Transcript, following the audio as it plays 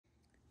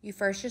You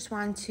first just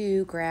want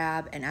to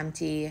grab an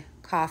empty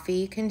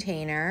coffee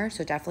container.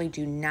 So definitely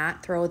do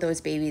not throw those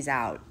babies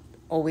out.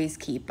 Always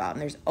keep them.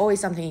 There's always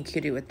something you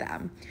could do with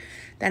them.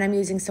 Then I'm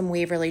using some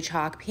Waverly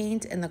chalk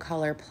paint in the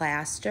color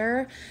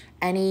Plaster.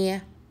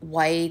 Any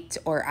white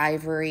or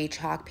ivory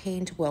chalk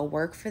paint will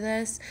work for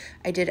this.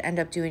 I did end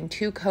up doing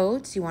 2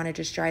 coats. You want to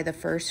just dry the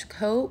first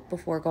coat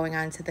before going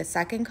on to the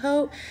second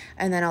coat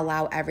and then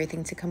allow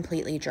everything to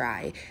completely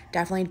dry.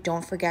 Definitely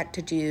don't forget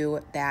to do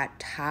that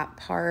top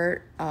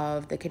part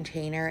of the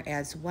container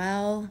as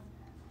well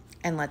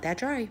and let that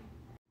dry.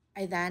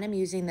 I then am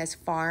using this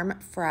Farm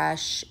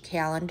Fresh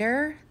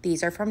calendar.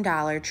 These are from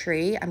Dollar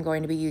Tree. I'm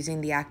going to be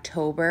using the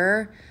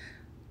October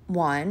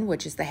one,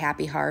 which is the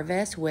Happy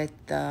Harvest with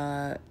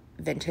the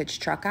vintage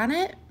truck on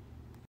it.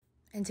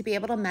 And to be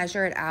able to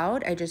measure it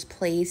out, I just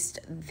placed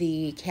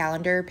the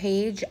calendar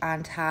page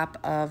on top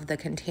of the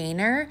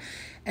container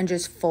and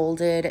just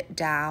folded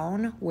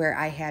down where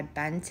I had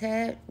bent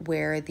it,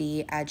 where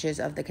the edges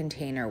of the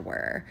container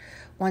were.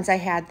 Once I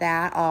had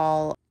that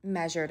all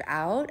measured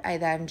out, I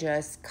then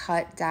just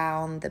cut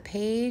down the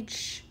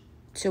page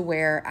to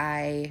where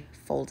I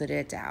folded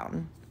it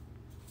down.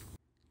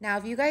 Now,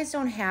 if you guys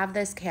don't have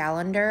this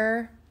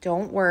calendar,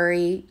 don't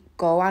worry.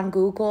 Go on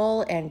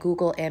Google and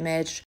Google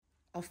image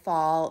a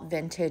fall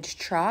vintage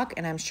truck,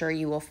 and I'm sure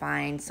you will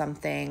find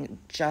something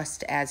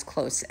just as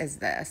close as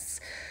this.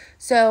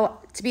 So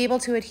to be able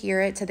to adhere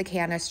it to the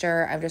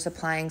canister, I'm just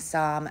applying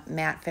some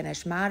matte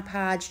finish Mod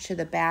Podge to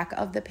the back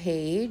of the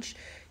page.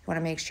 You want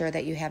to make sure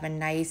that you have a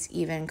nice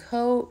even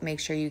coat.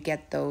 Make sure you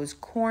get those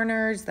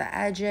corners, the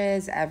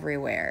edges,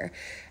 everywhere.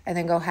 And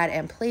then go ahead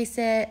and place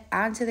it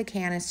onto the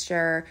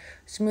canister.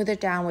 Smooth it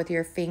down with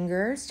your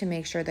fingers to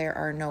make sure there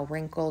are no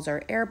wrinkles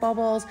or air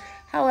bubbles.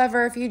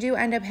 However, if you do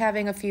end up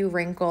having a few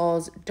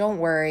wrinkles, don't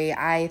worry.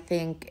 I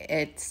think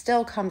it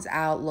still comes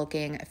out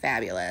looking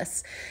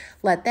fabulous.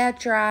 Let that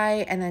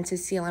dry, and then to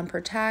seal and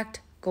protect,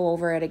 go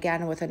over it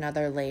again with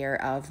another layer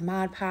of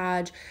Mod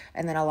Podge,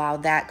 and then allow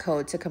that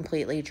coat to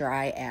completely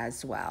dry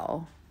as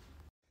well.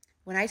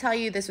 When I tell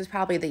you this was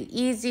probably the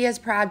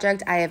easiest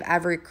project I have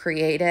ever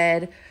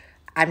created,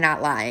 I'm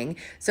not lying.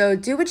 So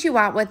do what you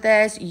want with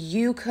this.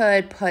 You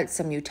could put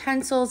some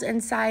utensils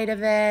inside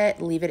of it,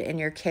 leave it in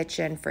your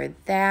kitchen for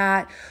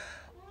that.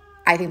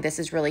 I think this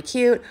is really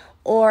cute.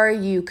 Or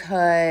you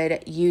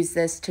could use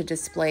this to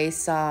display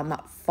some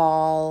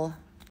fall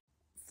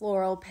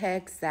floral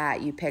picks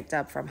that you picked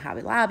up from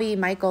Hobby Lobby,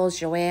 Michael's,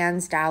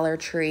 Joann's, Dollar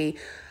Tree.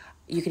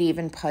 You could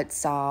even put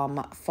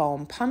some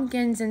foam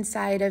pumpkins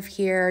inside of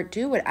here.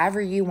 Do whatever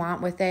you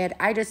want with it.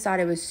 I just thought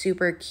it was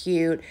super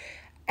cute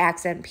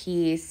accent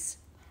piece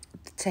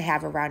to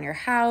have around your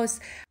house.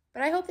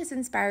 But I hope this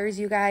inspires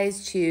you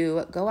guys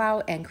to go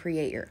out and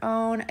create your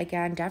own.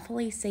 Again,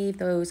 definitely save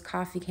those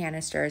coffee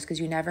canisters because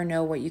you never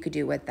know what you could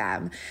do with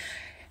them.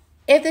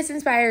 If this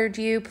inspired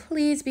you,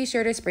 please be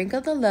sure to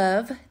sprinkle the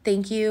love.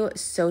 Thank you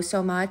so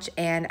much,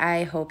 and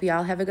I hope you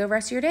all have a good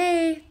rest of your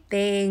day.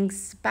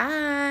 Thanks.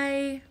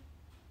 Bye.